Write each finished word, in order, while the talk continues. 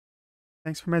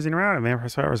Thanks for messing around at Vampire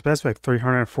Survivors BESWEC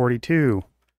 342.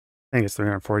 I think it's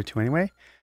 342 anyway.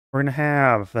 We're going to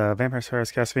have the Vampire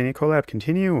Survivors Castlevania collab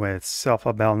continue with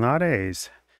Sypha Belnades.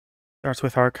 Starts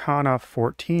with Arcana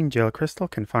 14, Gel Crystal,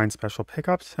 can find special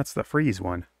pickups. That's the freeze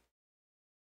one.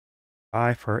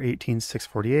 Buy for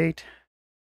 18,648.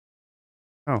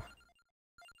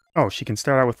 Oh, she can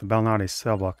start out with the Belnades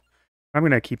spellbook. I'm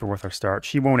going to keep her with her start.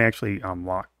 She won't actually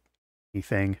unlock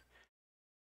anything.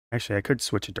 Actually, I could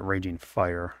switch it to Raging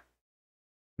Fire.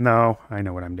 No, I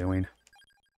know what I'm doing.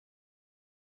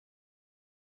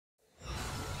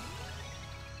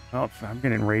 Well, if I'm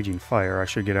getting Raging Fire, I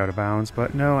should get out of bounds,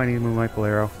 but no, I need to move my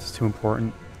Bolero. It's too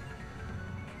important.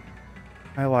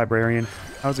 Hi, Librarian.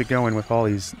 How's it going with all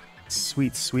these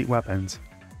sweet, sweet weapons?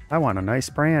 I want a nice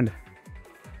brand.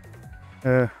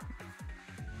 Is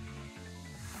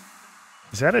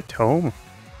that a tome?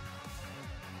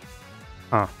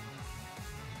 Huh.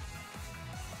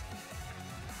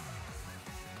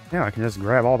 Yeah, I can just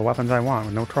grab all the weapons I want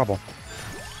with no trouble.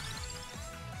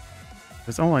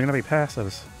 There's only going to be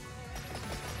passives.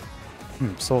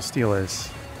 Soul Steel is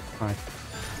fine.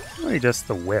 Really just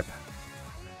the whip.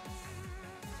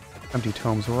 Empty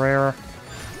Tome's rare.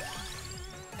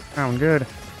 Sound good.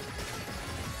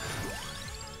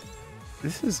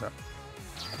 This is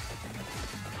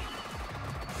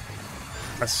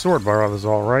a sword bar is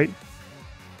alright.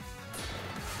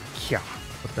 Yeah,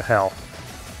 what the hell?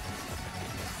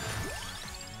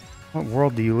 What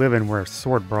world do you live in where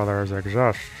sword brothers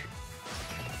exist?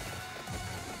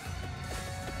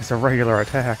 It's a regular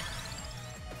attack.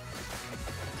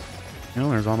 You know,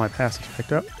 there's all my passives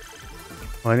picked up.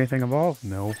 Will anything evolve?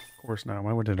 No, of course not.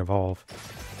 Why would it evolve?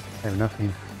 I have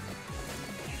nothing.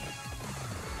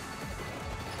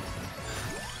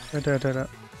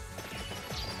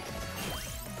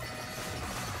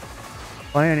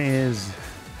 Plan is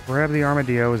grab the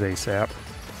armadillos ASAP.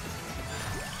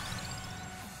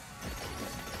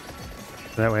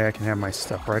 That way I can have my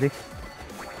stuff ready.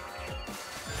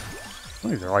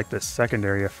 These are like the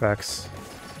secondary effects.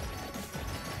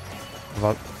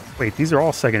 Wait, these are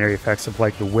all secondary effects of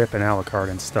like the whip and Alucard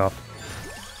and stuff.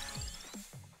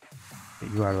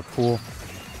 Get you out of the pool.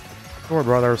 Sword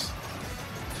brothers.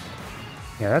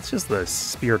 Yeah, that's just the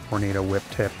Spirit Tornado whip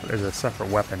tip as a separate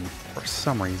weapon for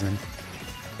some reason.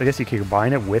 I guess you could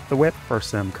combine it with the whip for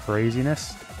some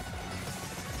craziness.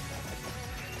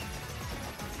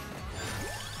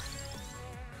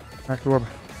 Back orb.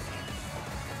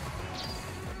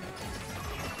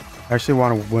 I actually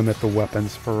want to limit the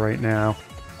weapons for right now.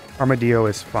 Armadillo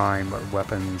is fine, but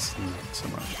weapons, not so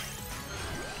much.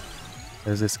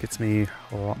 Because this gets me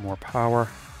a lot more power.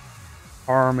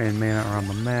 Arm and mana are on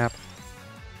the map.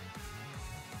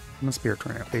 I'm a Spirit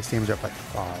Tornado. Base damage up by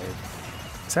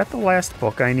 5. Is that the last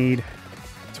book I need?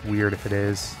 It's weird if it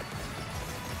is.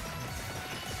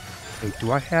 Wait,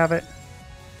 do I have it?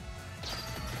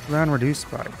 Round reduced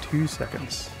by 2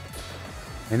 seconds.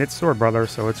 And it's Sword Brother,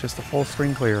 so it's just a full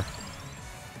screen clear.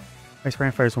 Ice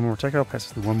Fangin fires one more projectile,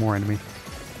 passes through one more enemy.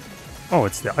 Oh,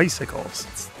 it's the icicles.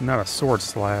 It's not a sword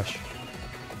slash.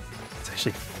 It's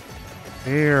actually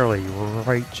fairly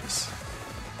righteous.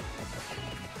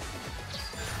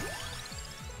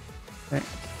 Okay.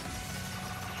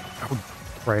 Oh,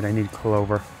 right, I need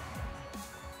Clover.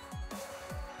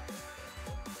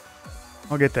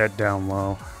 I'll get that down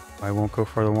low. I won't go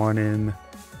for the one in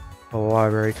the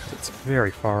library because it's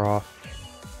very far off.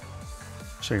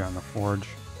 Should have gotten the forge.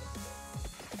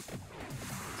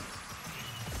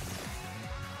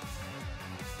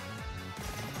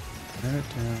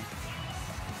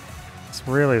 It's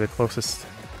really the closest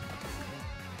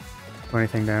to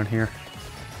anything down here.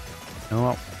 Oh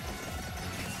well.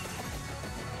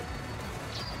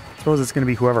 I suppose it's going to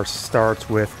be whoever starts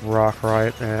with Rock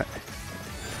Riot that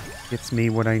gets me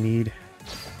what I need.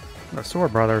 The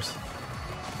Sword Brothers.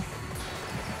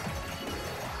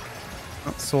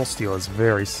 Oh, Soul Steel is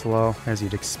very slow, as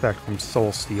you'd expect from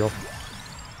Soul Steel.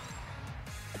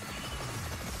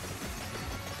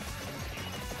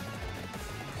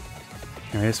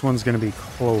 Okay, this one's going to be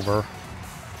Clover.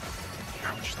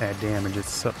 Ouch, that damage. It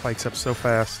spikes up so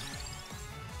fast.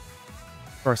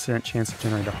 4% chance to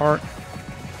generate a heart.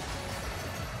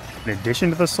 In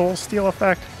addition to the Soul Steel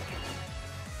effect.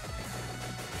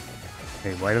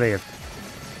 Okay, why do they have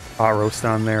hot roast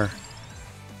on there?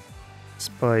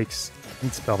 Spikes. I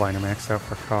need Spellbinder maxed out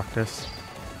for Cactus.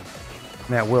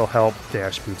 And that will help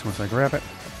Dash Boots once I grab it.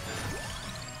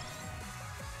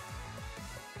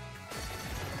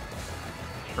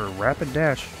 Or Rapid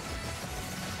Dash.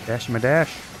 Dash him a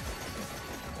dash.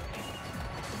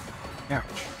 Ouch.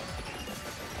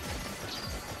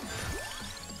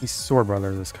 These Sword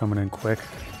Brothers is coming in quick.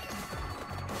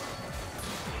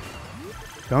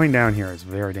 Going down here is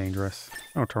very dangerous.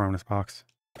 Oh, turn on this box.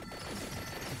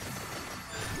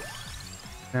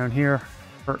 Down here,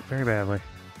 hurt very badly.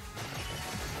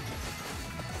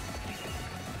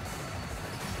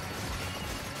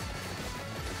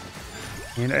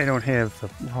 And I don't have the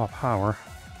raw power.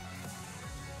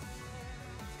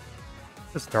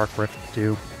 This Dark Rift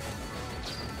do.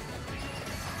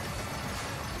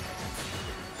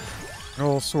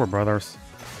 Oh, Sword Brothers.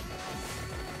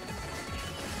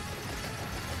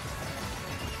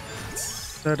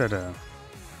 Da-da-da.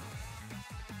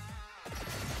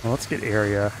 Well, let's get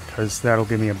area, because that'll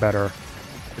give me a better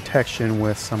protection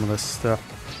with some of this stuff.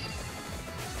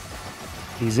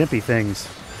 These impy things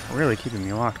are really keeping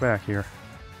me locked back here.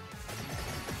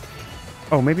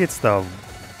 Oh, maybe it's the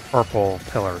purple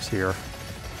pillars here.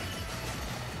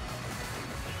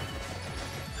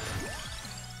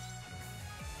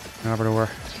 Over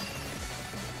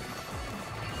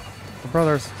the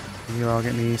brothers, you all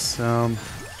get me some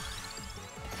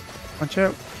punch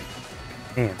out.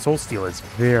 Man, Soul Steel is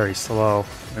very slow.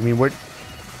 I mean, what?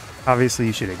 Obviously,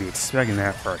 you should be expecting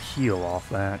that for a heal off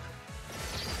that.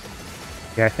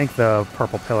 Yeah, I think the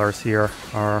purple pillars here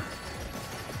are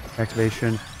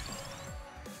activation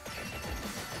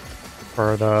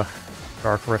for the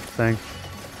Dark Rift thing.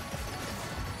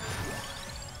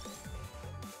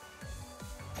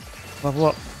 Level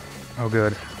up. Oh,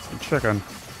 good. Some chicken.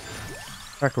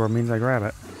 Backdoor means I grab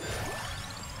it.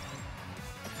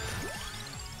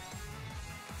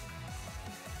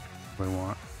 What do we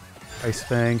want? Ice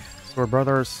Fang. Sword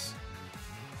Brothers.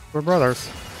 Sword Brothers.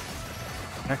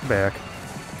 Back to back.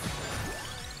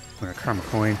 I'm gonna karma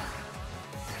coin.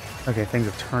 Okay, things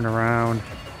have turned around.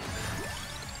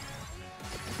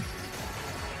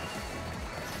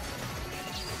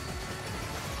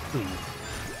 Ooh.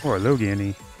 Or a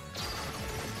Logiany.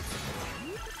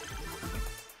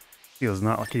 Feels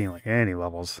not like getting like any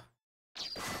levels.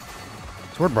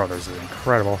 Sword Brothers is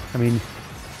incredible. I mean,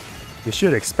 you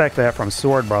should expect that from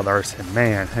Sword Brothers, and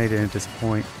man, they didn't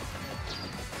disappoint.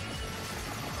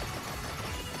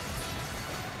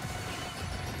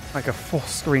 Like a full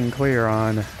screen clear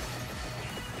on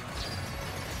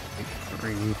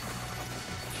 3.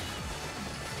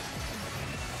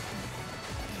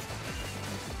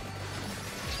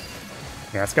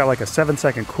 Yeah, it's got like a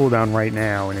 7-second cooldown right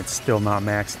now, and it's still not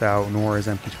maxed out, nor is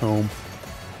Empty Tome.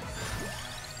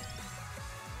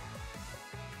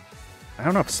 I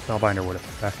don't know if Spellbinder would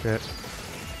affect it.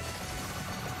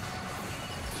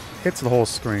 Hits the whole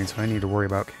screen, so I need to worry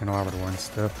about Candelabra and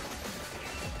stuff.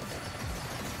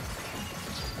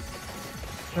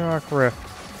 Dark Rift.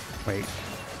 Wait.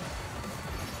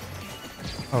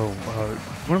 Oh,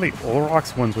 one of the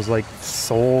Olrox ones was like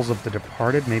Souls of the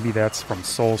Departed. Maybe that's from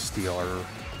Soul Steel, or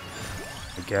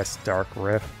I guess Dark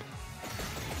Rift.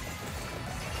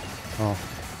 Oh,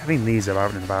 having these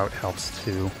out and about helps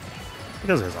too,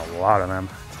 because there's a lot of them.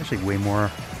 It's actually way more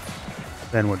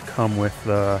than would come with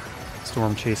the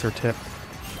Storm Chaser tip.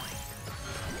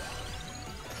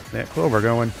 That Clover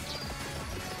going.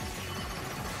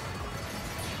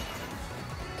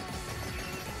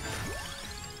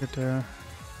 Good,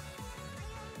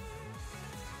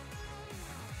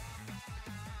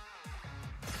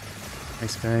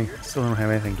 Ice Fang. Still don't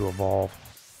have anything to evolve.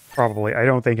 Probably. I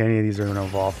don't think any of these are going to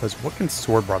evolve, because what can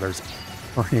Sword Brothers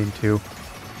turn into?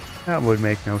 That would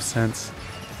make no sense.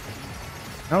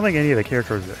 I don't think any of the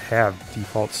characters that have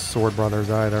default Sword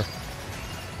Brothers either.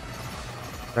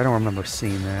 I don't remember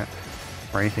seeing that,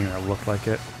 or anything that looked like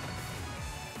it.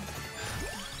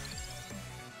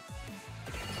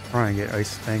 Try and get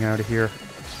Ice Fang out of here.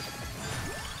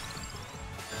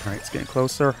 Alright, it's getting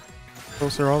closer.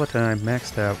 Closer all the time.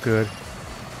 Maxed out. Good.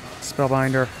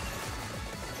 Spellbinder.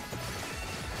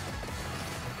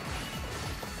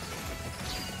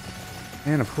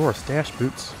 And of course, Dash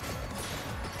Boots.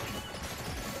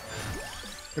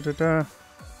 Da-da-da.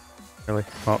 Really?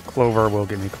 Well, Clover will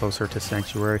get me closer to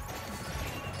Sanctuary.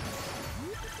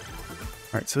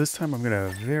 Alright, so this time I'm going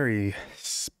to very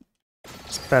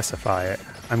specify it.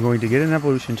 I'm going to get an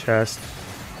evolution chest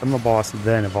from the boss,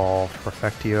 then evolve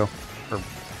Perfectio, or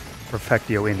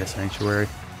Perfectio into Sanctuary.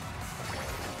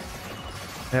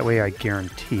 That way I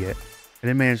guarantee it. I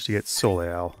didn't manage to get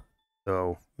Soleil,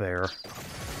 so there.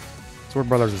 Sword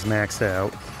Brothers is maxed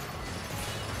out.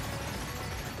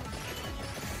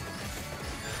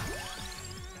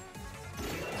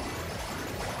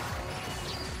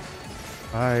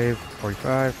 $5,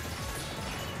 45.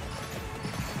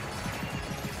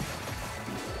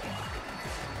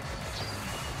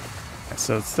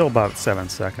 So it's still about 7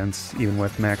 seconds, even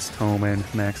with Max Tome and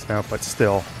maxed out, but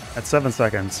still, at 7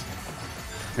 seconds,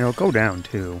 it'll go down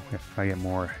too, if I get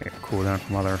more cooldown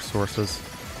from other sources.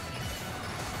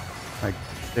 Like,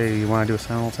 say you want to do a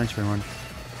Silent Old Sanctuary one.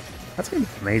 That's going to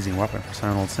be an amazing weapon for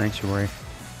Silent Old Sanctuary.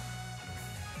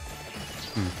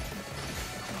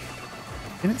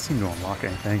 Didn't seem to unlock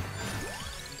anything.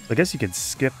 I guess you could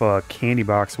skip a candy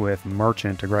box with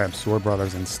Merchant to grab Sword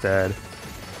Brothers instead.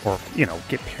 Or, you know,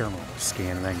 get Paranormal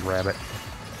Scan and then grab it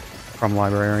from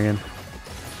Librarian.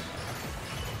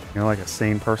 You know, like a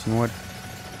sane person would.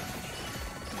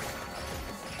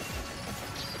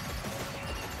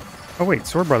 Oh wait,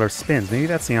 Sword Brothers spins. Maybe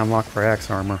that's the unlock for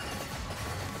Axe Armor.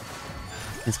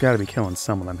 He's got to be killing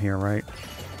some of them here, right?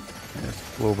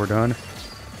 It's overdone.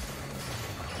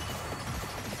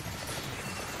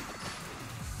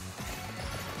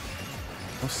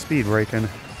 No speed breaking.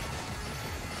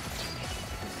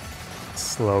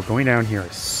 Slow. Going down here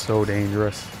is so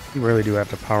dangerous. You really do have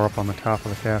to power up on the top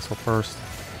of the castle first.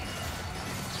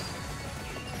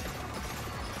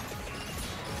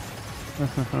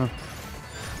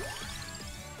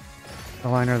 The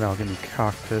liner, that'll give me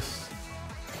Cactus.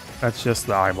 That's just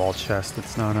the eyeball chest.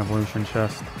 It's not an evolution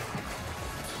chest.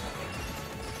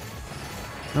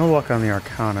 No luck on the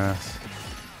arcanas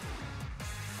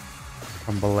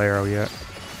from Bolero yet.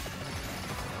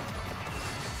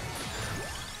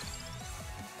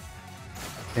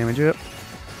 Damage it.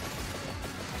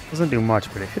 Doesn't do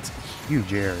much, but it hits a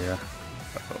huge area.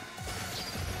 Uh-oh.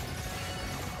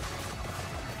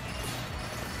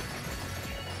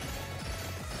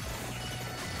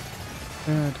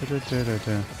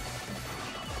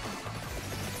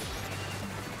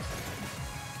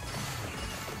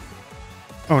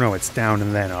 Oh no, it's down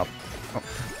and then up. Oh,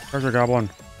 treasure goblin.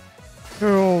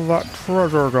 Kill that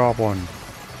treasure goblin.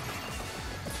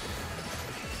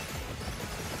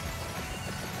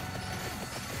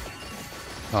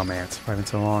 Oh man, it's surviving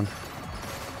so long.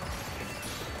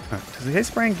 Does the Ice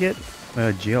Brand get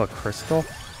Geo Crystal?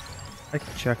 I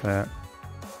can check that.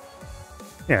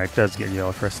 Yeah, it does get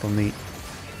Yellow Crystal. Neat.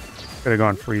 Could have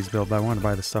gone freeze build, but I wanted to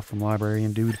buy the stuff from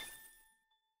Librarian, dude.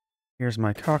 Here's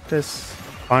my Cactus.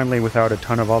 Finally, without a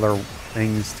ton of other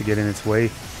things to get in its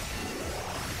way.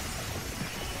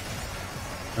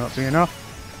 Not be enough.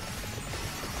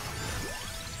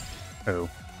 Oh.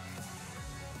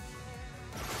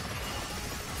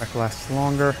 Effect lasts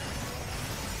longer.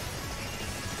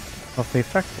 Well, if the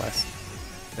effect lasts,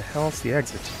 the hell's the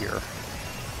exit here?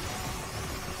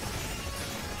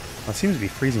 Well, it seems to be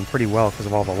freezing pretty well because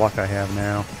of all the luck I have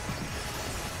now.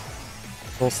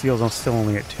 Full Steel's still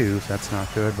only at 2, so that's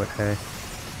not good, but hey.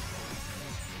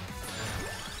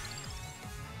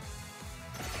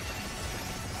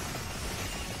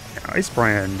 Yeah, Ice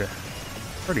Brand,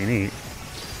 pretty neat.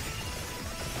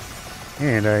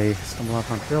 And I stumble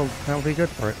upon build, that would be good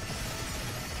for it.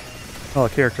 Well, a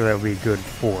character that would be good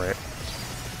for it.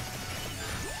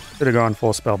 Should have gone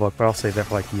full spellbook, but I'll save that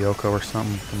for like Yoko or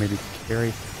something, or maybe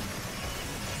Carry.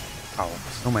 Oh,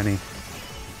 so many.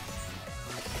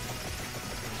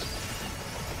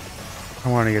 I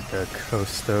want to get the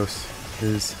Kostos.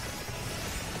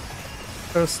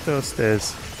 Kostos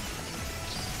is.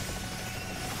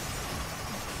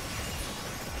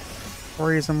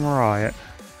 Freeze them riot.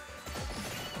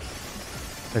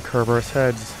 The Kerberos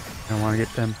heads. I want to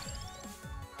get them.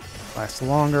 Last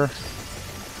longer.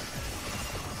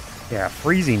 Yeah,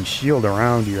 freezing shield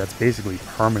around you that's basically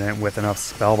permanent with enough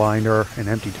Spellbinder and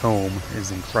Empty Tome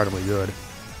is incredibly good.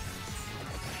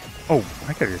 Oh,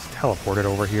 I could have just teleported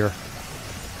over here.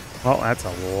 Well, that's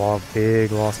a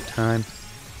big loss of time.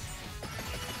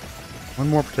 One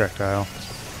more projectile.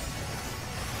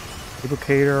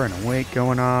 Duplicator and Awake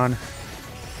going on.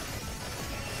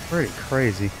 Pretty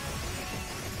crazy.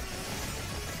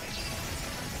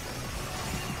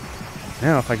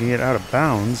 Now, if I can get out of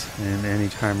bounds in any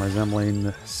time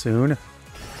resembling soon,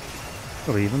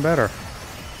 it'll be even better.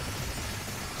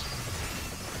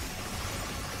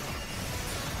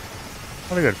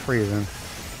 What a good freezing.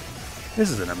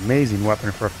 This is an amazing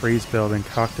weapon for a freeze build, and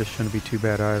Cactus shouldn't be too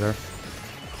bad either.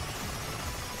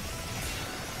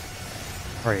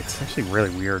 Alright, it's actually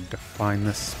really weird to find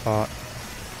this spot.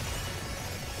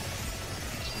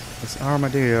 This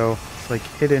Armadillo is like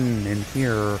hidden in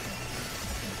here.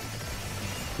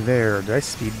 There, did I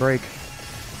speed break?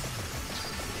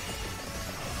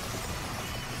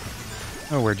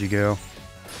 Oh, where'd you go?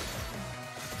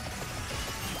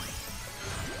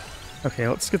 Okay,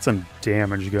 let's get some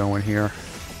damage going here.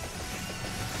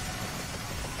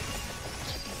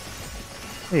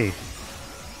 Hey,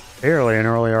 barely an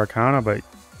early Arcana, but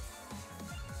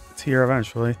it's here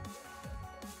eventually.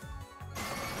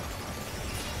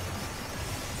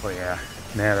 Oh yeah,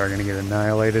 now they're gonna get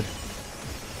annihilated.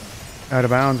 Out of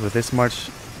bounds with this much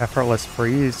effortless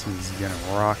freeze, he's gonna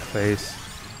rock face.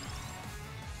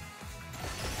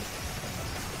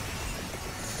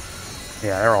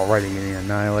 Yeah, they're already getting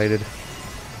annihilated.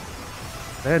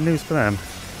 Bad news for them.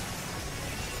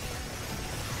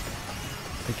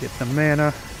 They get the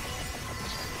mana.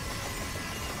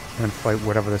 And fight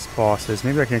whatever this boss is.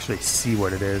 Maybe I can actually see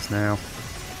what it is now.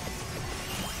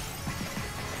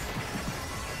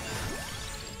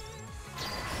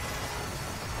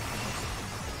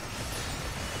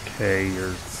 Okay,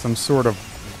 you're some sort of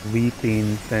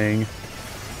leaping thing.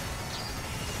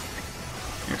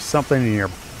 There's something in your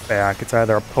back. It's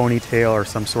either a ponytail or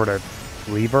some sort of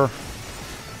lever.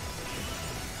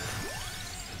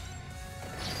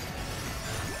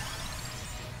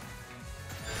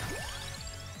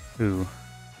 Ooh.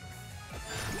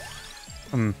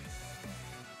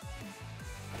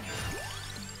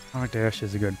 Sonic Dash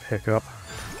is a good pickup.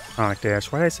 Sonic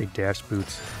Dash. Why did I say Dash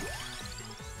Boots?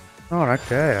 Sonic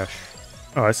Dash.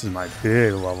 Oh, this is my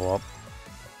big level up.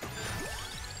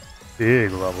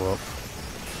 Big level up.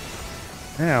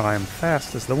 Now I am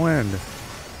fast as the wind.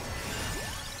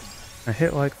 I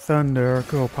hit like thunder.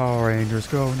 Go Power Rangers.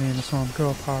 Go Ninja Storm.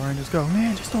 Go Power Rangers. Go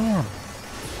Ninja Storm.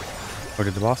 Oh,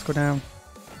 did the boss go down?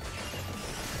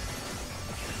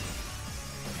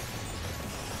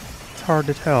 It's hard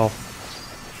to tell.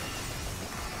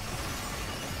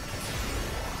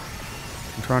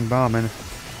 I'm trying bombing.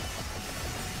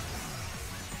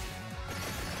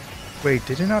 Wait,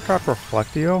 did it not drop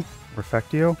Reflectio?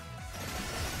 Refectio?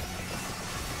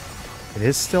 It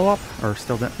is still up? Or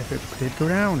still down? If it did go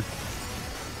down?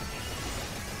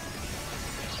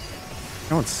 I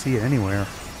don't see it anywhere.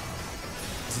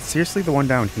 Is it seriously the one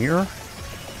down here?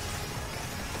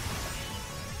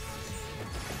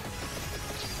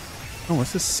 Oh,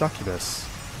 what's this succubus?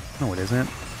 No, it isn't.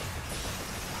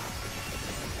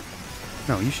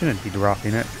 No, you shouldn't be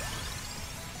dropping it.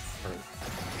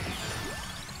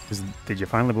 Did you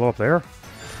finally blow up there?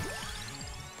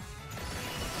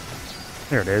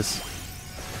 There it is.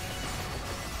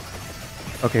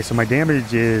 Okay, so my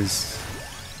damage is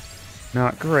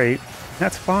not great.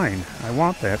 That's fine. I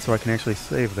want that so I can actually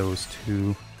save those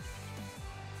two.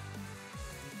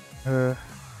 I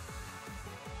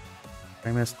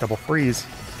missed double freeze.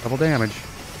 Double damage.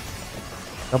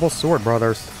 Double sword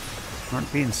brothers.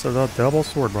 Aren't beating so the double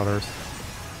sword brothers.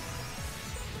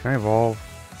 Can I evolve?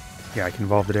 Yeah, I can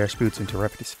evolve the Dash Boots into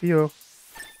Rapidus Fio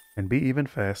and be even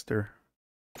faster.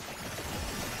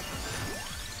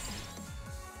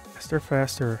 Faster,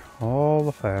 faster, all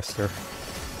the faster.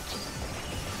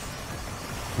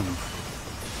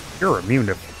 You're immune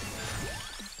to... I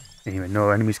didn't even know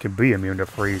enemies could be immune to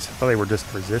freeze. I thought they were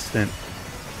just resistant.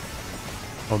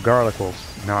 Well, Garlic will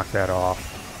knock that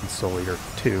off in Soul Eater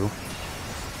 2.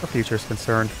 Our future is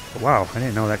concerned. But wow, I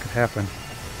didn't know that could happen.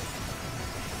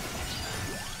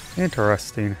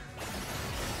 Interesting.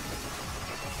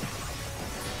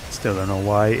 Still don't know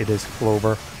why it is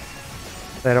Clover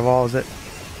that evolves it.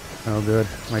 Oh good,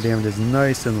 my damage is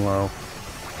nice and low.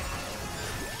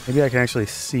 Maybe I can actually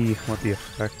see what the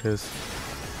effect is.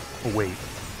 Oh wait,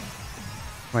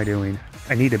 what am I doing?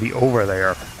 I need to be over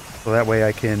there, so that way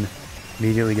I can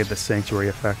immediately get the Sanctuary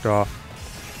effect off.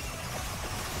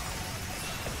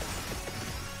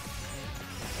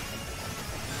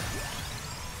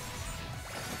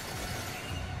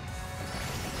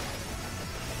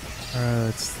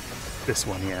 It's this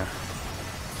one, yeah.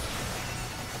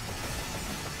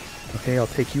 Okay, I'll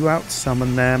take you out,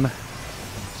 summon them.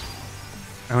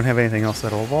 I don't have anything else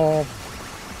that'll evolve.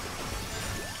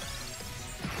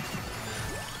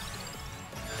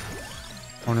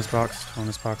 Bonus box,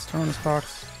 bonus box, bonus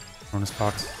box, bonus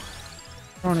box,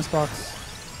 bonus box.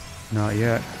 Not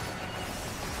yet.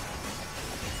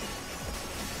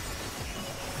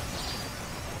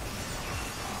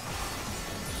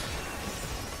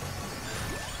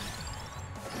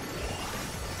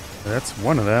 That's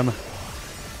one of them.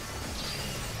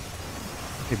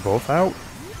 They both out?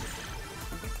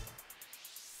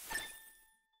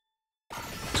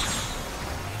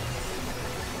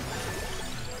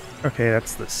 Okay,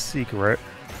 that's the secret.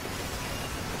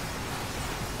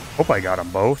 Hope I got them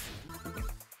both.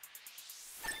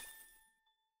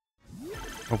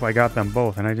 Hope I got them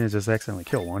both and I didn't just accidentally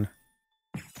kill one.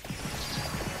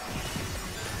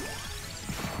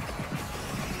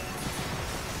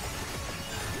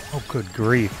 Oh, good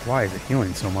grief. Why is it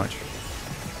healing so much?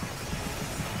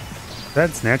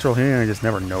 That's natural healing. I just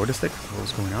never noticed it because of what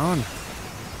was going on.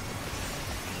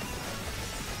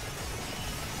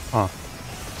 Huh.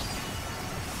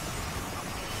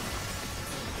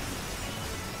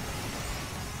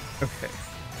 Okay.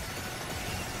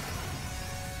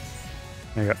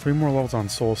 I got 3 more levels on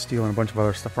Soul Steel and a bunch of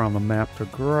other stuff around the map to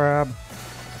grab.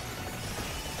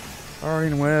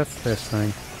 Starting with this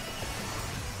thing.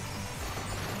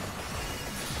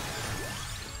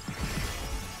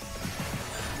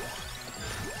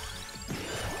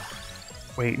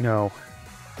 Wait, no.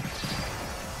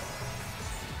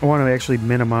 I want to actually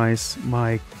minimize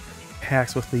my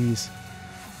hacks with these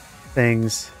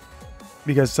things,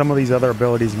 because some of these other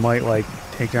abilities might, like,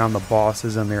 take down the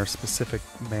bosses in their specific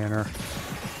manner.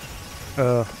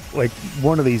 Like,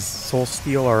 one of these Soul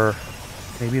Steel or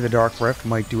maybe the Dark Rift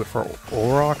might do it for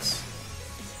Olrox.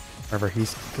 Wherever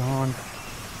he's gone.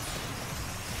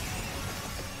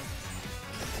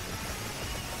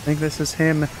 I think this is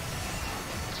him.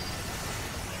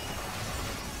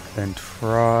 Then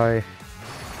try...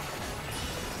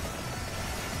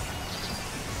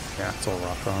 Yeah, it's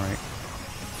Olrox, alright.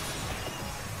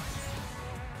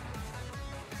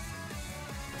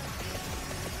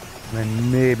 And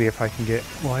then maybe if I can get...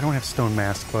 Well, I don't have Stone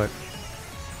Mask, but...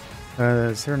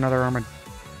 is there another Armadillo?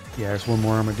 Yeah, there's one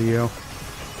more Armadillo.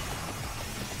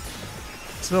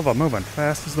 Sypha moving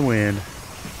fast as the wind.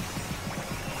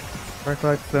 Strike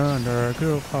like thunder,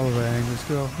 go power rangers,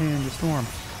 go in the storm.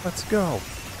 Let's go.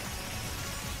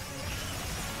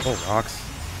 Oh, rocks.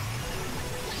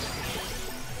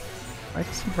 Why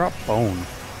does he drop bone?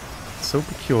 It's so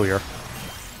peculiar.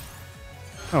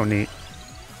 Oh, neat.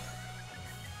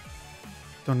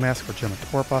 Stone Mask for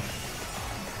Gematorpa.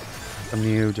 Some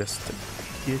new just to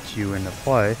get you into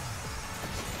play.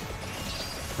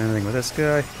 Anything with this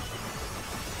guy?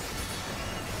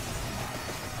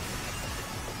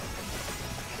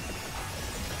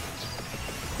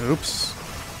 Oops.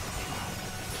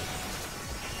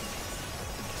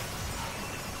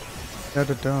 Da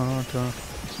da da da.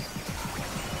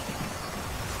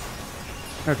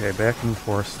 Okay, back in the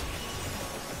forest.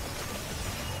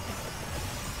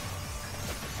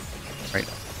 Right.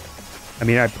 I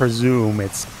mean, I presume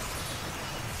it's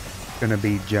gonna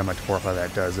be Gematorpa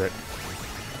that does it.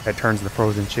 That turns the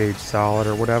Frozen Shade solid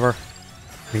or whatever.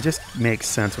 It just makes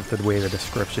sense with the way the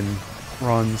description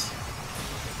runs.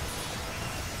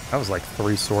 That was like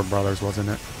 3 Sword Brothers, wasn't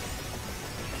it?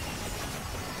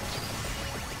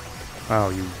 Oh,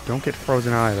 you don't get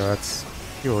frozen either. That's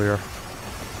peculiar.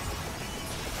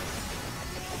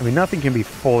 I mean, nothing can be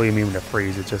fully immune to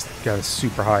freeze. It just got a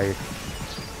super high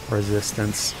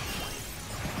resistance.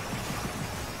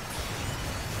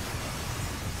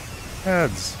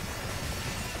 Heads.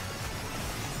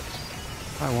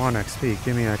 I want XP.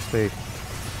 Give me XP.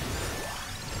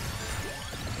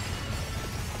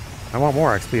 I want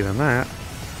more XP than that.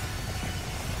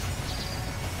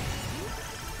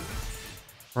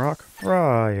 Rock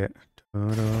Riot. Da,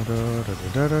 da, da,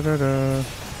 da, da, da, da.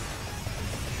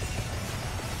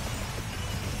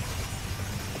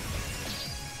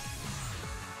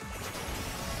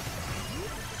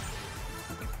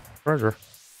 Treasure.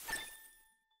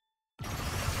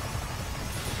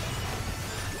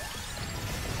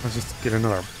 Let's just get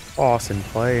another boss in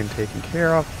play and taken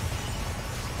care of.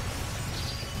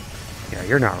 Yeah,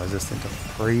 you're not resistant to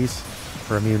freeze,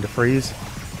 or immune to freeze,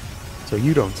 so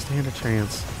you don't stand a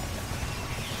chance.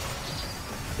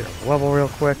 Get a level real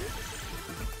quick.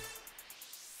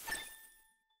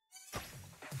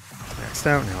 Maxed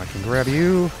out, now I can grab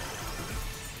you.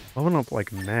 Leveling up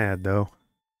like mad, though.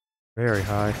 Very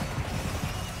high.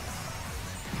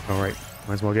 Alright,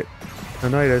 might as well get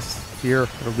Tinnitus here,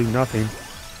 it'll do nothing.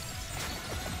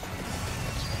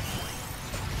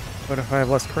 But if I have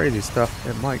less crazy stuff,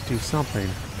 it might do something.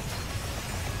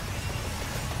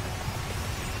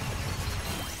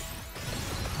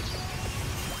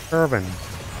 Irvin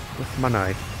with my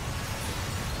knife.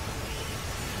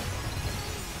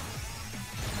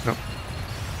 No.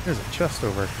 There's a chest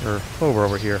over, or clover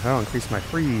over here. That'll increase my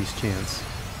freeze chance.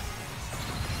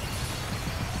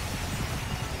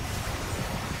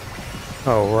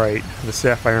 Oh, right. The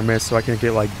Sapphire Mist, so I can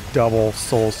get like double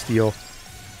Soul Steel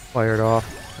fired off.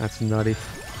 That's nutty.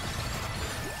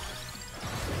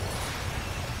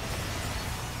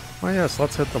 Oh yes,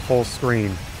 let's hit the full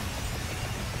screen.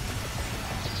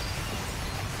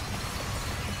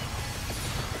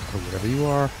 Or whatever you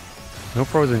are. No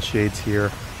Frozen Shades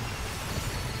here.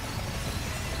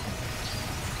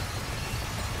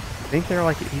 I think they're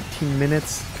like 18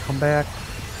 minutes to come back.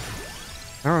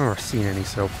 I don't remember seeing any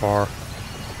so far.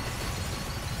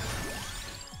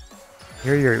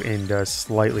 Here your in does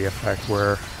slightly affect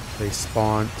where they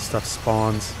spawn, stuff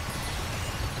spawns.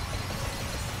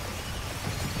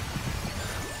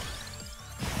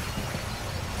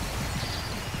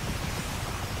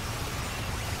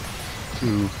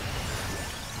 Ooh.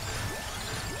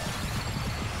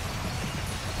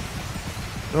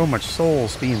 So much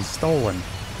souls being stolen.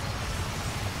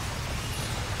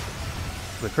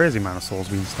 The crazy amount of souls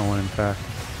being stolen, in fact.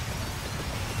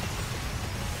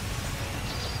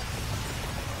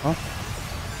 Oh.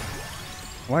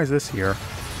 Why is this here?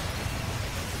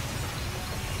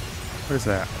 What is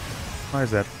that? Why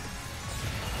is that?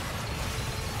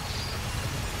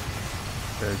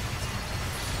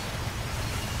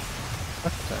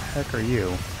 What the heck are you?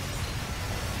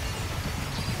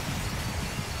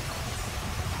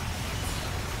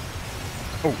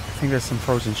 Oh, I think there's some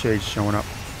frozen shades showing up.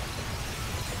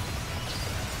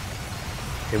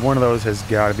 Okay, one of those has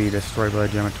got to be destroyed by a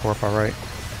gem of Torpor, right?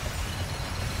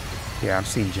 Yeah, I'm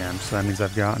seeing gems, so that means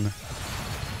I've gotten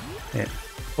it.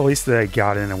 Well, at least I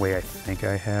got it in a way I think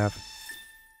I have.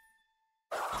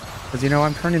 Because, you know,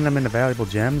 I'm turning them into valuable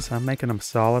gems. I'm making them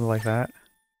solid like that.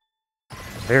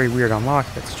 Very weird unlock,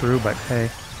 that's true, but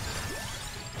hey.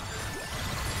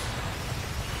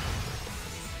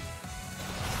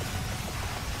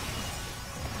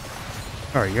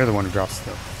 Alright, you're the one who drops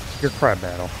your crab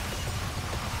battle.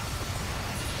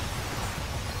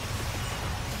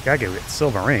 Gotta get a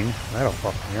silver ring. That'll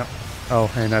fuck me up. Oh,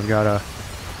 and I've got a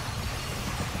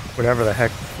whatever the heck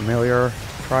familiar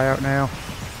to try out now.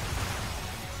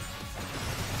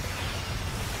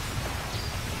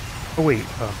 Oh wait,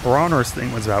 Bronner's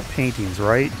thing was about paintings,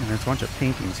 right? And there's a bunch of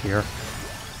paintings here.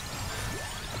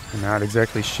 I'm not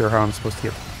exactly sure how I'm supposed to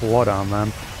get blood on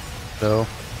them, though.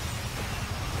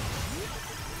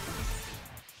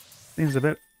 Seems a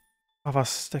bit of a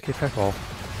sticky pickle.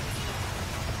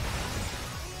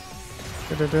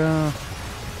 Da-da-da.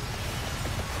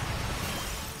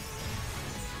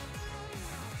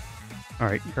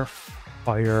 Alright, you're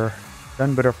fire.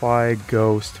 Gun butterfly,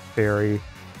 ghost, fairy.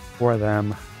 For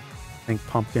them. I think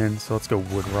pumpkin, so let's go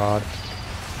wood rod.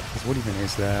 What even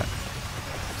is that?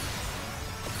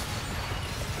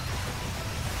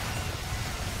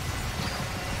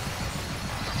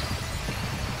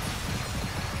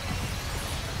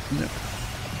 No.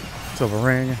 Silver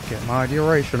ring, get my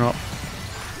duration up.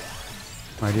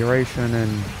 My duration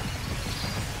and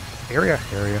area.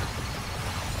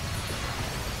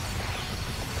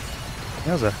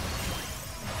 That was a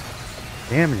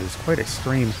damage is quite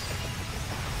extreme.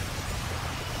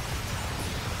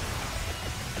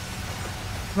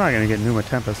 I'm not gonna get Numa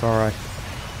Tempest, alright.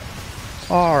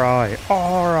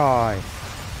 Alright.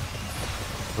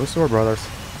 Go sword brothers.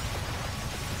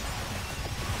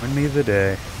 Win me the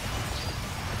day.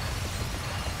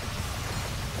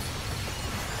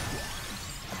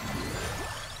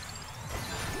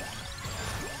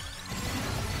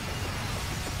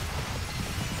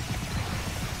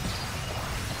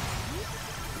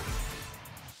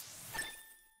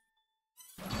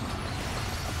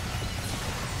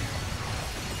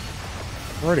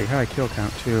 Already high kill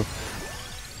count too.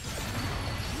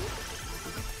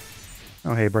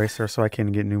 Oh hey Bracer, so I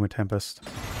can get Numa Tempest.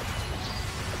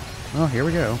 Oh, here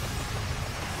we go.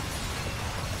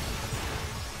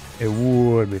 It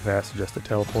would be faster just to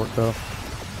teleport though.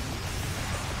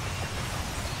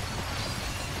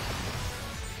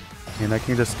 And I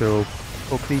can just go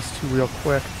poke these two real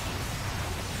quick.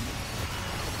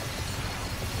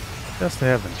 Just to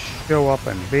have them show up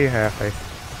and be happy.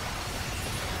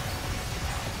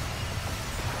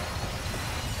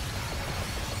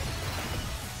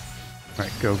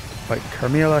 Alright, go fight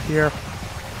Carmilla here.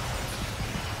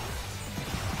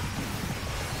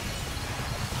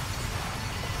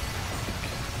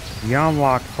 The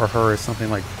unlock for her is something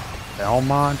like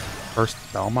Belmont, first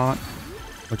Belmont,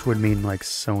 which would mean like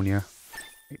Sonya.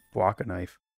 Block a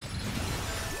knife.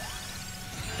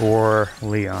 Or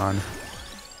Leon.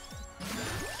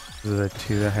 Those are the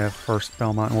two that have first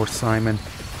Belmont, or Simon.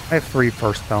 I have 3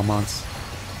 first Belmonts.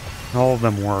 All of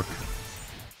them work.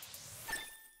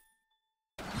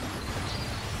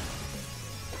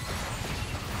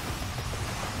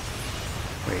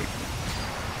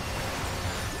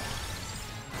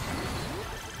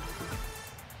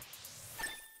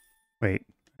 Wait,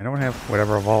 I don't have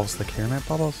whatever evolves the Karamat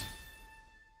bubbles?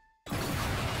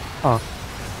 Huh.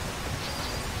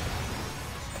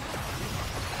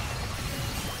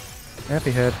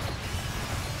 Happy head.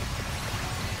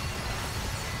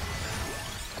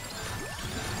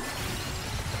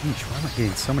 Eesh, why am I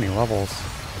getting so many levels?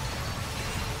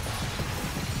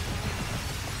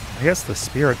 I guess the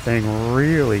spirit thing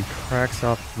really cracks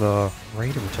up the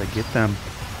rate at which I get them,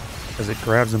 because it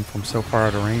grabs them from so far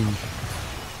out of range.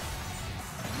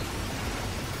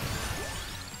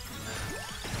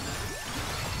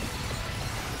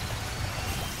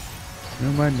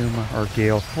 Numa, or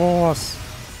Gale Force.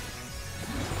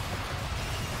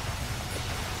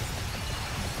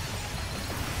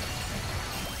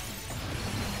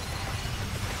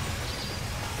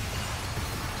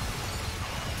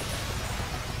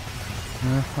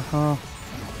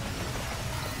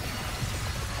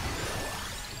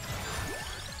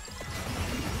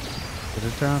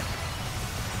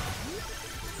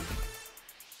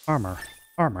 Armor.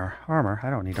 Armor. Armor. I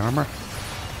don't need armor.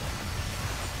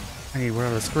 I need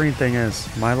whatever the screen thing is.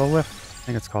 Milolith? I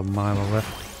think it's called Milolith.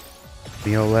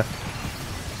 Neolith.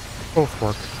 Both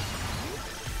work.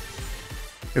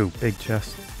 Ooh, big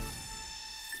chest.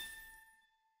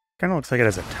 Kinda looks like it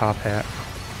has a top hat.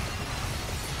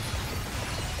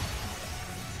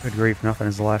 Good grief, nothing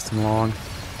is lasting long.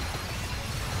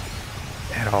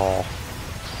 At all.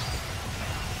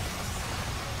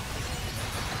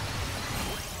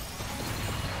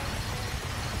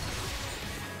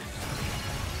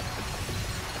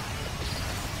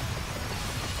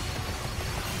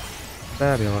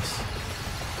 Fabulous.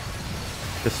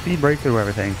 Just speed break through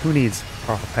everything. Who needs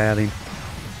proper padding?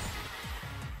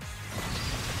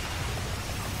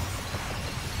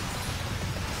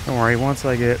 Don't worry, once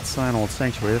I get Sign-Old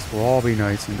Sanctuary, this will all be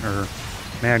nice and,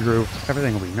 Mad Groove,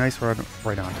 everything will be nice right on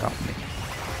top of me.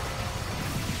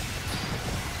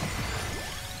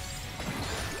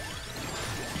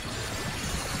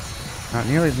 Not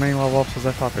nearly as many level ups as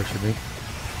I thought there should be.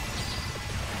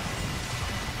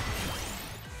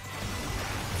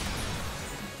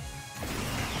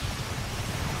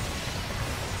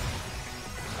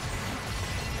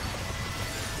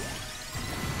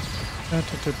 Da,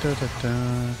 da, da, da,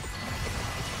 da.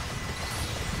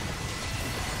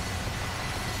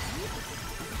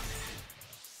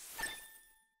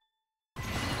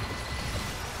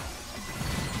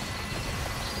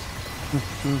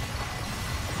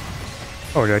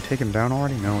 Oh, did I take him down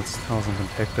already? No, it still hasn't been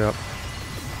picked up.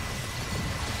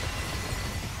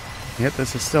 Yet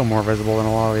this is still more visible than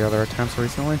a lot of the other attempts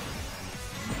recently.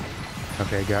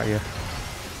 Okay, got you.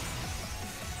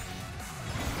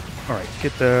 Alright,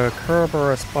 get the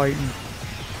Kerberos fighting.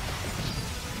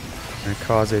 Gonna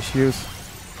cause issues.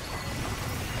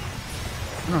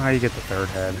 Don't know how you get the third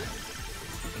head.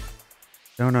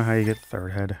 Don't know how you get the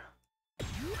third head.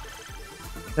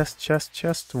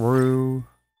 Chest, roo.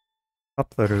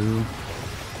 Up the roo.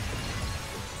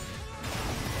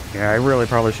 Yeah, I really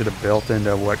probably should have built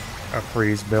into what a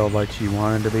freeze build like she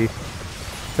wanted to be.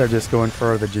 Instead of just going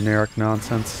for the generic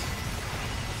nonsense.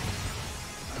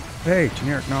 Hey,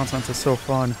 generic nonsense is so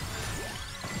fun.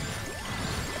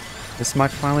 This is my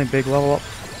finally big level up.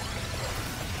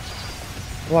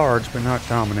 Large, but not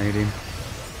dominating.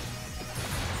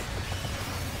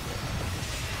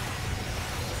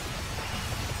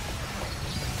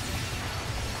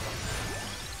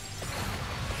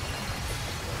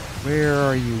 Where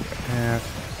are you at?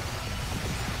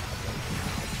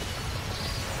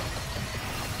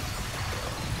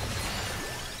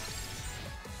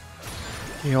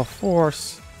 Gale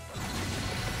Force.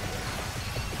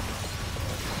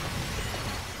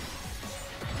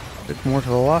 A bit more to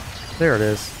the left. There it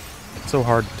is. It's so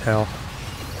hard to tell.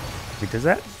 Wait, does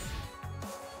that?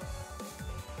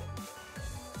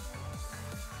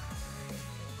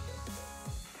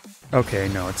 Okay,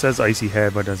 no, it says Icy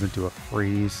Head, but doesn't do a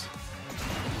freeze.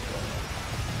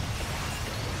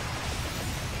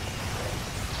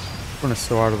 I'm gonna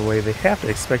so out of the way. They have to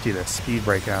expect you to speed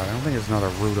break out. I don't think there's another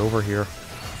route over here.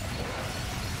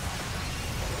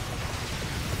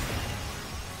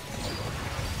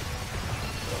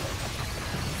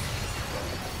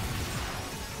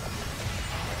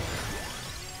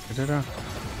 Da-da-da.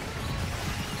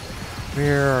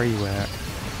 Where are you at?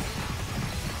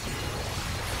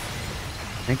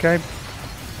 Think I...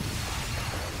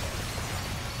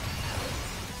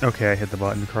 Okay, I hit the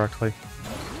button correctly.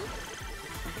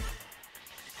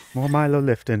 More Milo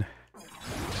lifting.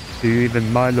 Do you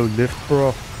even Milo lift,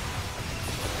 bro?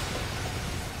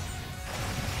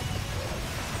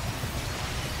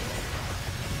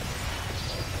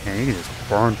 Yeah, you can just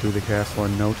burn through the castle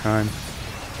in no time.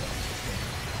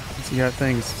 Once you got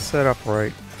things set up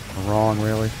right. Or wrong,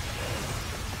 really.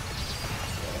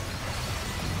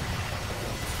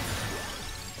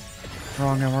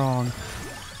 Wrong and wrong.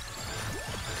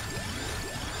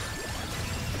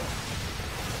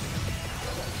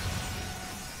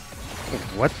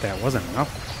 What? That wasn't enough.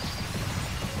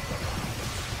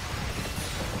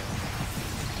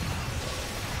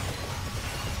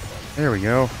 There we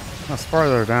go. That's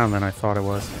farther down than I thought it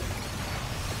was.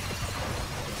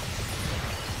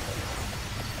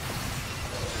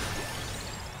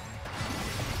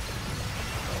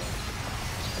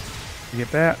 You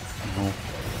get bat? No.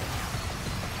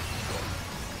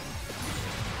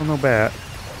 Well, no bat.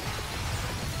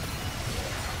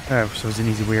 Oh, so it's an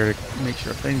easy way to make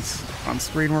sure things on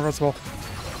screen were visible.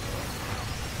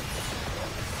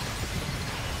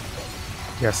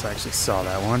 Yes, I actually saw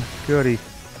that one. Goody.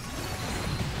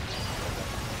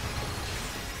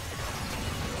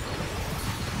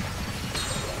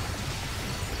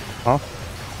 Oh.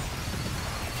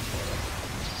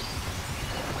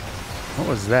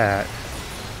 was that?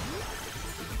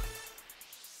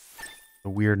 A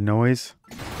weird noise.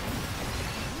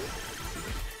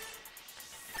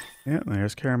 Yeah,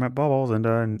 there's Karamet Bubbles and,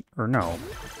 or no.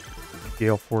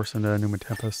 Gale Force into Numa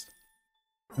Tempest.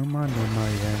 Numa,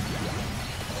 yeah.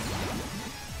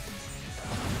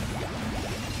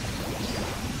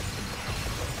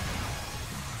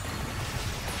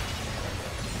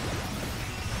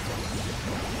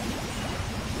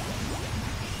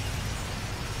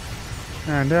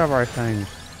 And everything.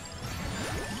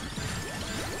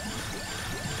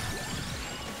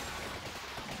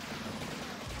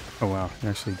 Oh wow,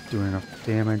 you're actually doing enough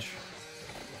damage.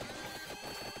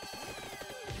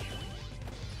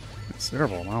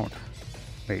 Considerable amount.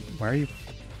 Wait, why are you...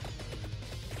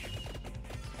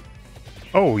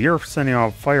 Oh, you're sending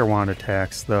out Fire Wand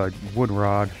attacks, the Wood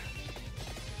Rod.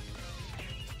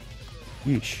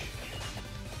 Yeesh.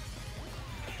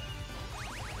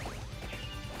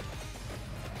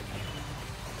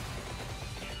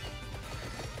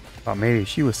 Thought maybe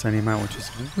she was sending him out, which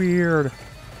is weird.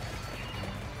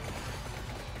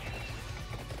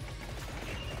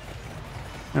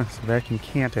 Huh, so Vacuum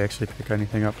can't actually pick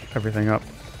everything up.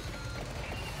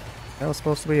 That was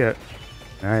supposed to be it.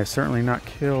 I have certainly not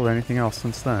killed anything else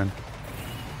since then.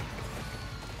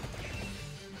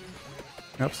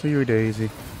 Up to you, Daisy.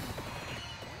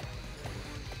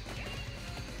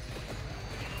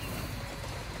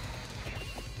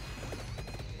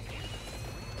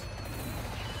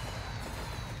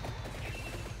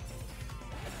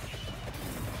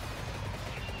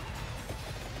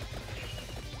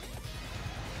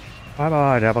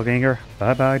 Bye-bye, Doppelganger.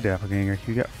 Bye-bye, Doppelganger.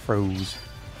 You got froze.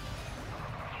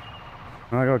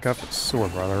 I got the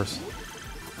Sword Brothers.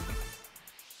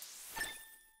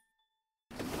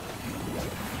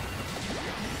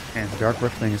 And the Dark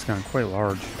Rift thing has gotten quite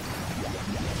large.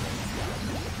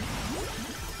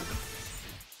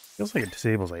 Feels like it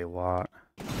disables a lot.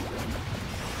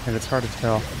 And it's hard to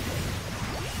tell.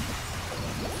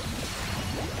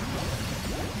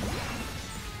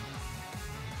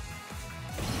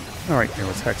 Alright, here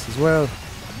was Hex as well.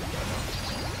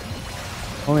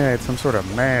 Only I had some sort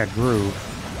of mad groove.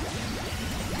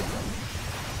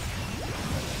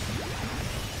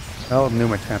 Well,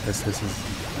 Numa Tempest, this is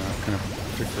not going to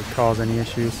particularly cause any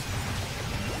issues.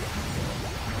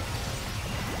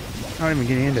 Not even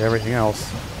getting into everything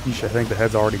else. Yeesh, I think the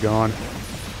head's already gone.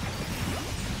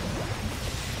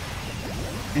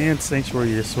 And Sanctuary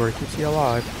just sort of keeps you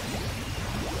alive.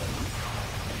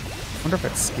 I wonder if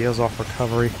it scales off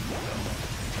recovery.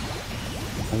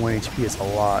 1 HP is a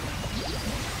lot.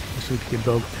 Especially if you can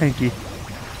build tanky.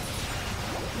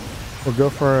 We'll go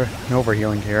for an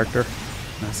overhealing character.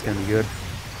 That's gonna be good.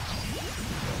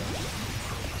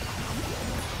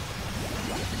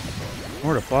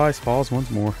 Lord of Flies falls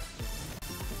once more.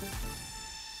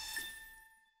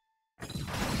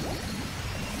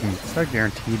 Is that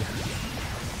guaranteed?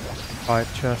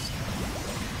 5 chest.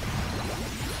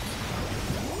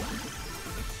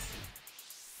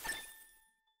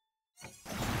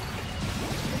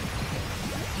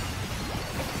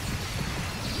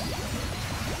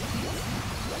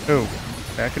 Oh,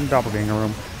 back in Doppelganger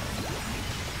room.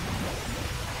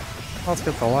 Let's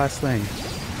get the last thing.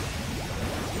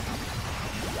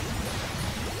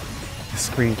 The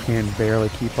screen can barely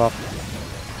keep up.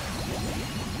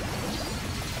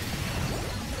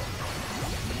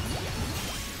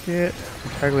 Get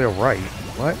Taglio right.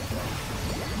 What?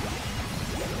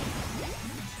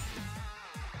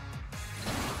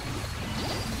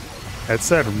 That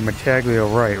said Metaglio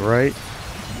right?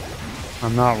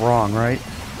 I'm not wrong, right?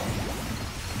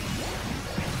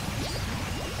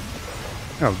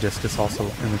 Oh, Discus also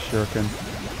in the shuriken.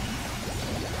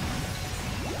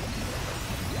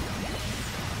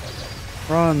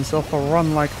 Run, Sypha,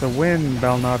 run like the wind,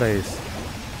 Belnades.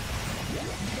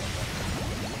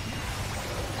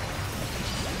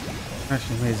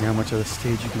 Actually amazing how much of the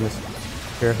stage you can just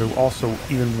compare through. Also,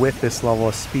 even with this level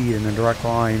of speed in a direct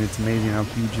line, it's amazing how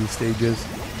huge the stage is.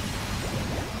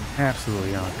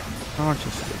 Absolutely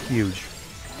unconsciously huge.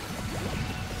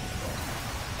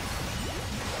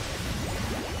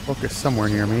 Focus somewhere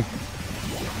near me.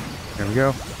 There we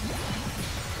go.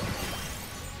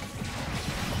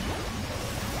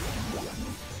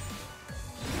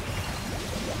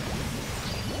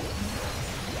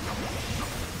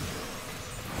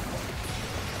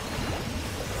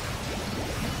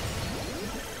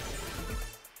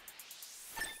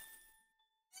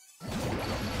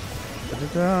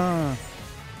 Da-da-da.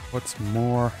 What's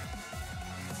more?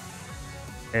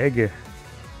 Egg.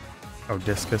 Oh,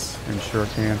 Discus and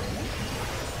Shuriken.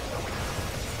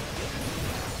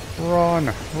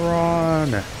 Run!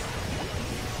 Run!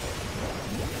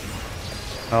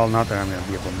 Well, not that I'm going to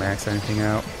be able to max anything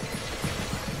out.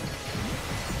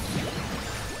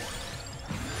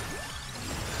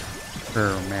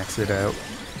 Or max it out.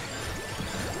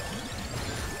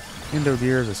 Endo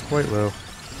gears is quite low.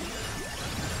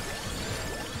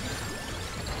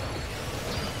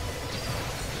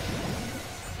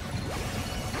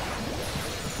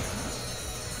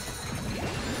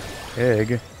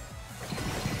 Egg.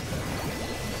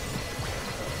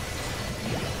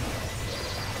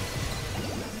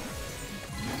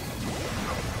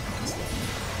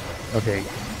 Okay.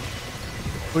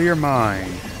 Clear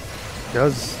mind.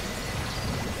 Does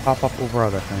pop up over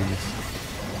other things.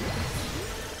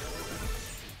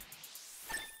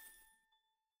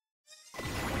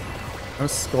 No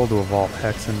skull to evolve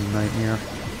Hex into Nightmare.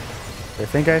 I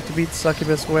think I have to beat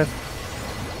Succubus with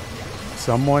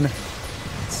someone.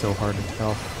 It's so hard to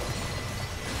tell.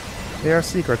 They are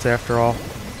secrets after all.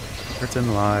 Secrets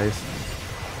and lies.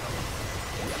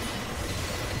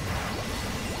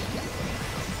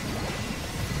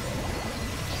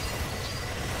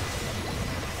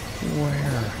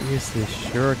 Where is this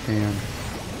shuriken?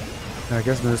 I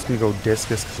guess I'm just gonna go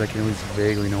Discus because I can at least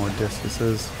vaguely know where Discus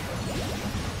is.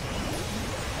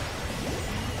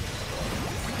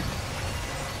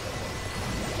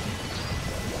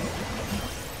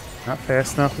 Not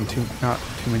fast enough and not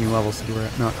too many levels to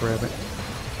not grab it.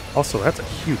 Also, that's a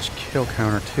huge kill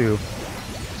counter too.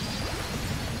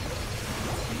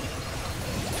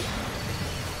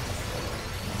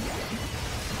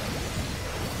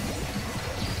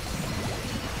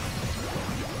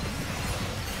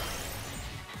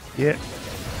 Yeah.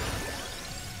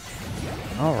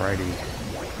 Alrighty.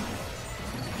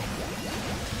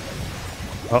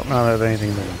 Well, not that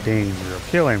anything's in danger of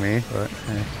killing me, but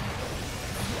hey.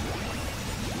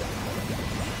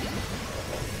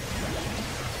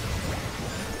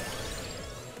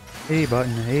 A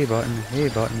button, A button, A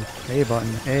button, A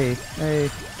button, A, A.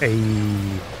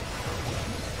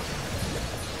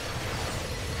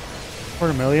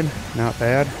 $250,000, not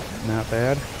bad, not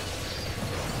bad.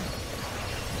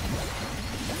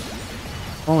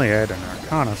 Only had an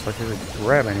arcana so I could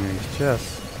grab any of these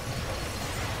chests.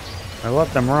 I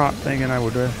let them rot thinking I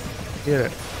would get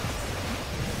it.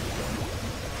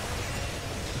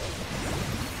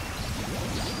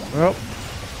 Well,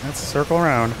 let's circle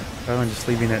around. I'm just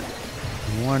leaving it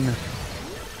in one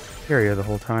area the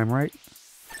whole time, right?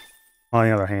 On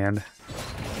the other hand,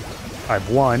 I've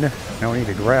won. I don't need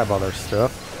to grab other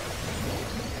stuff.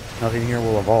 Nothing here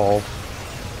will evolve.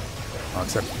 Oh,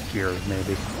 except gears,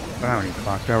 maybe. But I don't need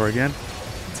Clock Tower again.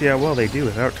 Let's see how well they do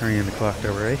without turning into Clock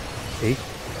Tower, eh? Eh?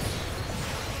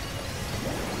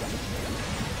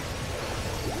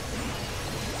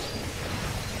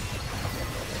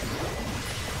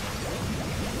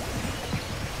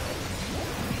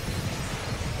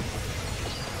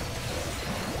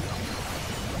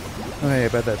 Hey, I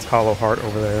bet that's Hollow Heart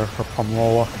over there, or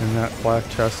Pumlola in that black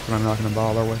chest, but I'm not going to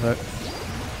bother with it.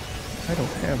 I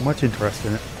don't have much interest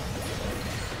in it.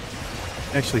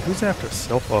 Actually, who's after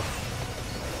Sypha?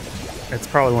 It's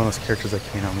probably one of those characters I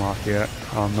can't unlock yet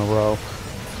on the row.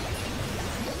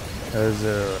 As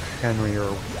Henry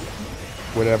or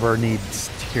whatever needs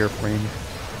Tearframe.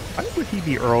 Why would he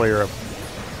be earlier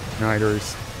if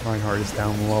Reinhardt is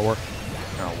down lower?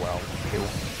 Oh well, ew.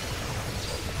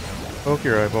 Poke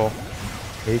your eyeball.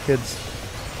 Hey kids.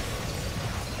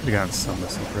 Could have gotten some of the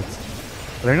secrets.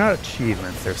 But they're not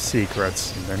achievements, they're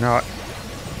secrets. And they're not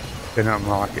gonna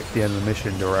unlock at the end of the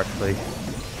mission directly.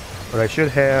 But I should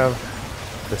have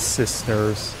the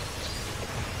sisters.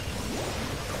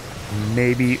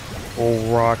 Maybe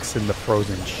Old Rocks in the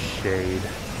Frozen Shade.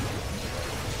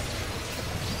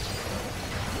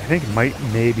 I think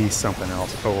maybe something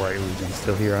else. Oh right, Legion's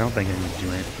still here. I don't think I need to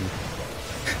do anything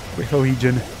with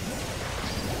Legion.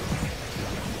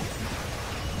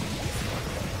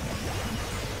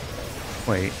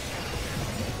 Wait.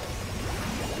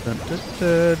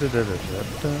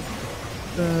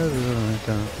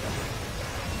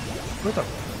 Where the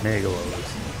Megalos?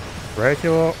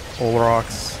 Dracula,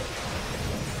 Olrox,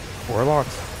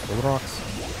 Warlocks, Olrox,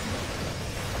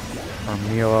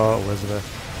 Carmilla, Elizabeth.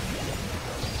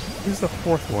 Who's the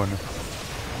fourth one?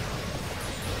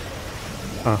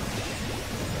 Huh.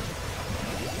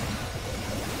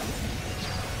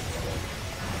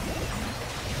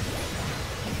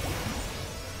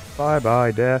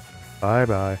 Bye-bye, death.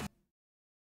 Bye-bye.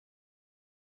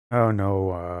 Oh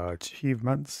no,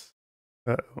 achievements.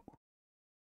 Uh-oh.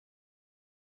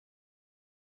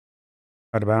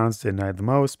 Out of bounds denied the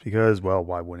most because, well,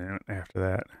 why wouldn't it after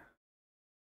that?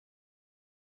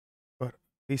 But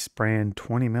he spraying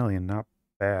 20 million, not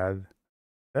bad.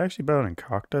 Actually better than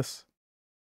Cactus.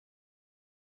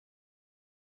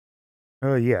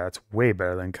 Oh yeah, it's way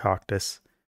better than Cactus,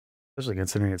 especially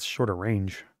considering it's shorter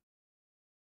range.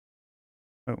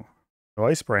 Oh, the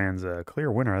Ice Brand's a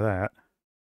clear winner of that.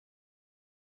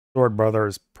 Sword Brother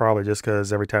is probably just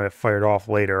because every time it fired off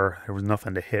later, there was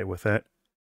nothing to hit with it.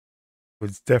 It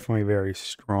was definitely very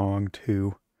strong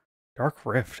too. Dark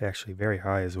Rift actually very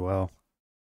high as well.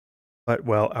 But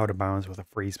well, out of bounds with a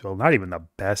freeze build. Not even the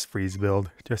best freeze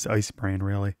build, just Ice Brand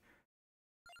really.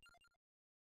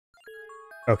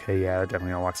 Okay, yeah, that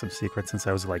definitely unlocked some secrets since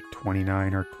I was like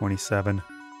 29 or 27.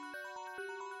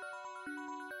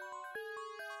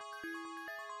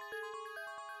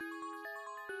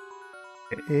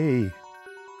 Hey, did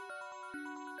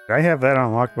I have that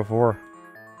unlocked before?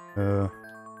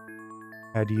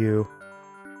 Had you?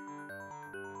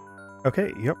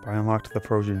 Okay, yep, I unlocked the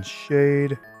Frozen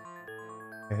Shade.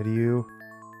 Had you?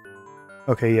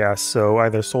 Okay, yeah, so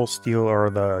either Soul Steel or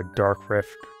the Dark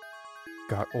Rift.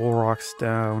 Got Olrox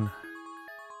down.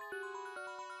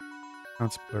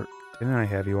 Didn't I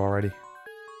have you already?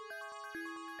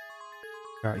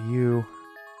 Got you.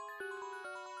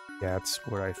 Yeah, that's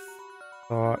what I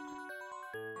thought.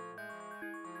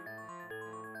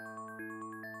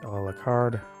 La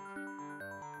card.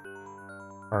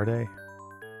 Card.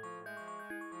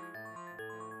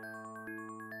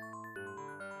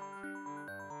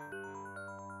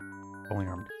 Fully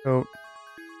armed coat.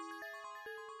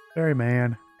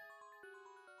 Ferryman.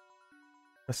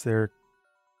 Press their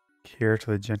care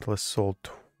to the gentlest soul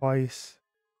twice.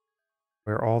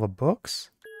 Wear all the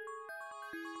books?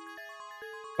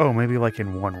 Oh, maybe like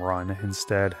in one run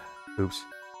instead. Oops.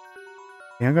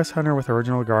 Youngest hunter with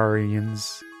original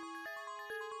guardians.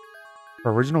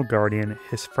 Original guardian,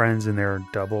 his friends and their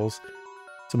doubles.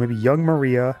 So maybe young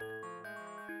Maria.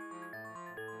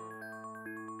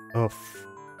 Oh,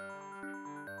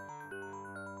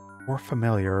 more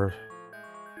familiar.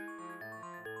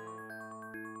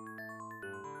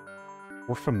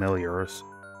 More familiars.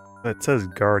 It says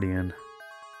guardian.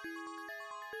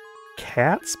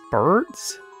 Cats?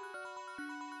 Birds?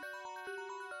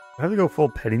 I have to go full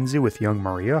petting zoo with young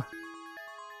Maria?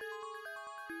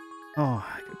 Oh,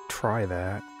 I could try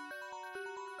that.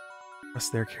 Press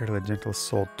their care to the gentlest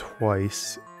soul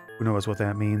twice. Who knows what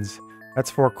that means?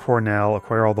 That's for Cornell.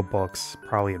 Acquire all the books,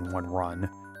 probably in one run.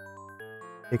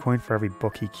 A coin for every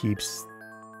book he keeps.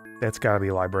 That's gotta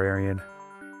be librarian.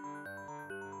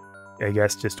 I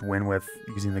guess just win with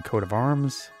using the coat of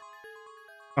arms.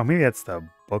 Oh, maybe that's the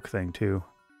book thing too.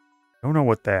 I don't know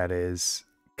what that is.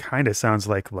 Kinda sounds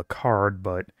like Lacard,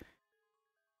 but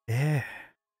eh,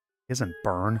 isn't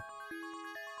burn.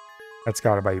 That's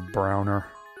gotta be Browner.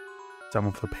 Some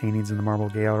of the paintings in the marble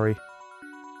gallery.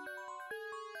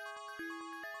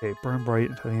 Okay, burn bright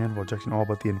into the hand while ejecting all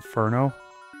but the Inferno.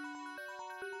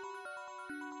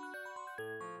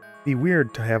 Be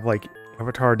weird to have like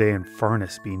Avatar Day and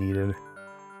Furnace be needed.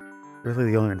 Really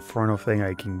the only Inferno thing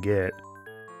I can get.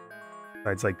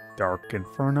 Besides like Dark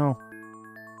Inferno.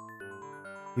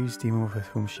 Use demon with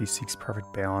whom she seeks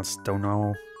perfect balance. Don't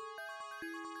know.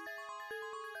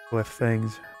 Glyph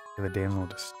things. For the damsel in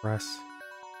distress.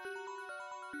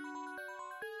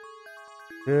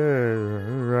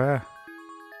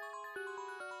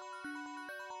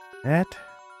 That?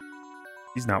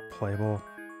 He's not playable.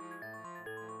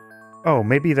 Oh,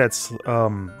 maybe that's,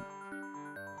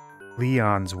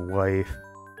 Leon's wife.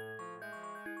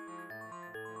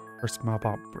 First mob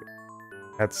out.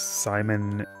 That's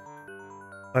Simon.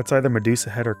 That's either Medusa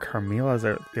Head or Carmilla.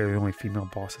 They're the only female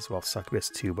bosses. Well, Succubus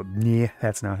too, but yeah,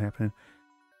 that's not happening.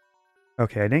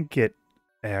 Okay, I didn't get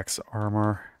axe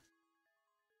armor.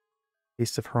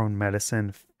 Taste of her own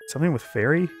medicine. Something with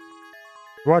fairy?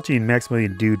 Watching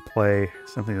Maximilian Dude play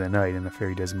something of the night, and the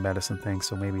fairy does medicine thing,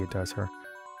 so maybe it does her.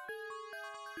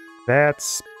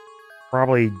 That's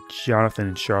probably Jonathan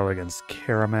and Charlotte against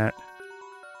Karamat.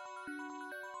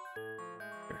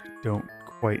 Don't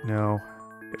quite know.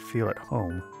 I feel at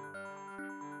home.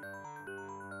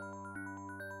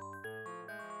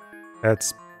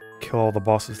 That's kill all the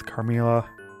bosses with Carmilla.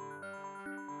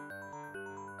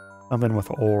 Something with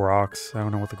Olrox. I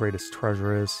don't know what the greatest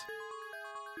treasure is.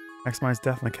 Maximize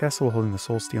death in the castle holding the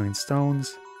soul-stealing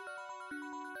stones.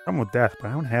 I'm with death, but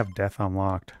I don't have death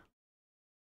unlocked.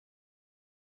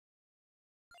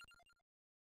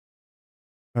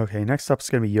 Okay, next up is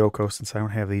going to be Yoko since I don't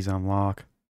have these unlocked.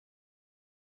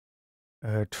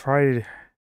 Try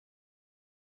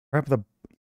grab the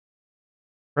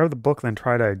book, then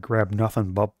try to grab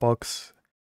nothing but books.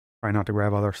 Try not to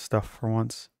grab other stuff for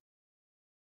once.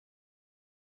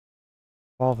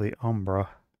 Fall of the Umbra.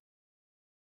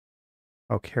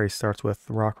 Oh, Carrie starts with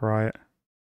Rock Riot.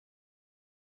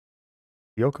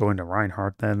 Yoko into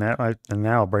Reinhardt, then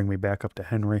that'll bring me back up to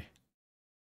Henry.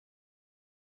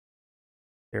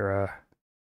 Sarah.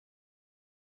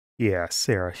 Yeah,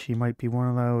 Sarah. She might be one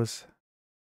of those.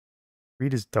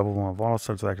 Reed is double one of all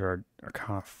sorts like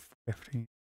Arcana 50.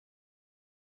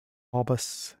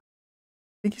 Albus.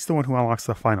 I think he's the one who unlocks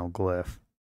the final glyph.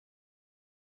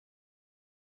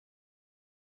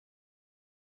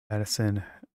 Medicine.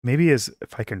 Maybe if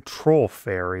I control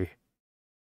Fairy.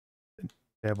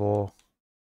 Devil.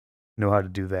 Know how to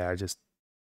do that. I just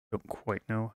don't quite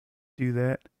know how to do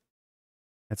that.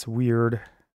 That's weird.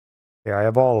 Yeah, I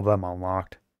have all of them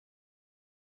unlocked.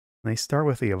 And they start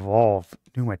with the Evolve.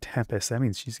 Do my Tempest. That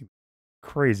means she's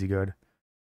crazy good.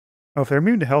 Oh, if they're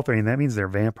immune to health rating, that means they're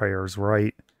vampires,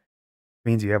 right?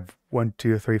 Means you have 1,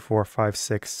 2, 3, 4, 5,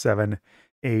 6, 7,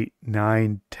 8,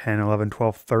 9, 10, 11,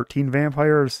 12, 13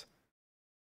 vampires.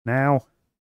 Now,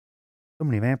 so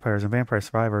many vampires and Vampire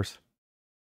Survivors.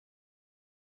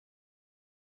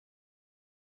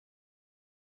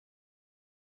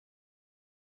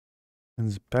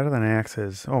 It's better than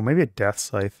Axes. Oh, maybe a Death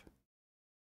Scythe.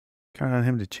 Count on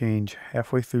him to change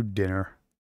halfway through dinner.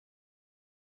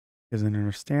 Doesn't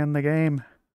understand the game.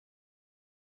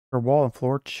 Her wall and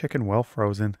floor chicken well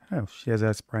frozen. Oh, she has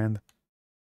that brand.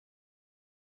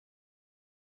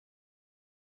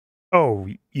 Oh,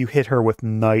 you hit her with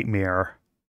Nightmare.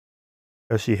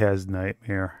 Because she has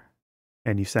Nightmare.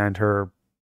 And you send her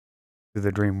to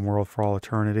the dream world for all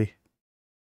eternity.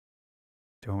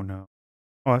 Don't know.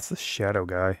 Oh, that's the Shadow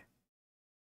guy.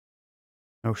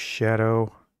 No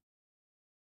Shadow.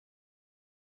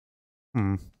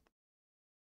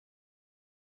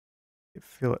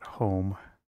 Feel at home.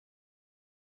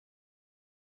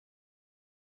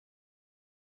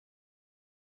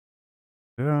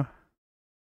 Yeah.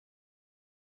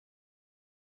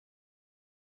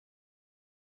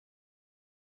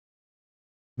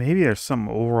 Maybe there's some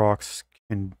Olrox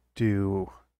can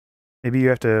do. Maybe you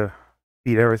have to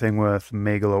beat everything with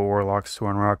Megalo Orlocks to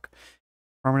unlock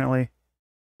permanently.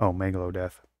 Oh, Megalo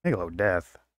Death. Megalo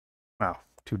Death. Wow,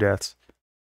 2 deaths.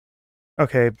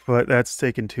 Okay, but that's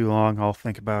taken too long. I'll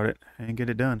think about it and get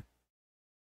it done.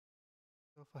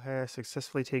 Sypha has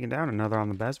successfully taken down another on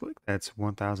the BESWEC. That's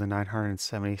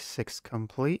 1,976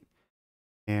 complete.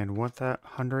 And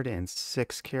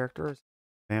 106 characters.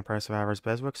 Vampire Survivors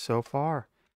BESWEC so far.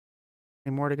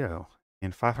 And more to go.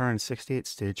 And 568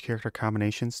 stage character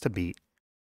combinations to beat.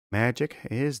 Magic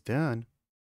is done.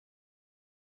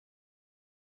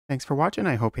 Thanks for watching.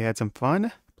 I hope you had some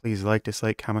fun. Please like,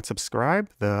 dislike, comment, subscribe.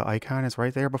 The icon is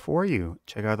right there before you.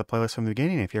 Check out the playlist from the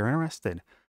beginning if you're interested.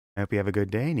 I hope you have a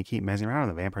good day and you keep mezzing around on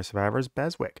the Vampire Survivors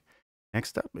BESWEC.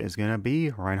 Next up is going to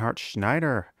be Reinhard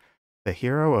Schneider, the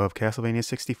hero of Castlevania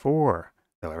 64,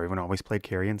 though everyone always played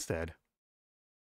Carrie instead.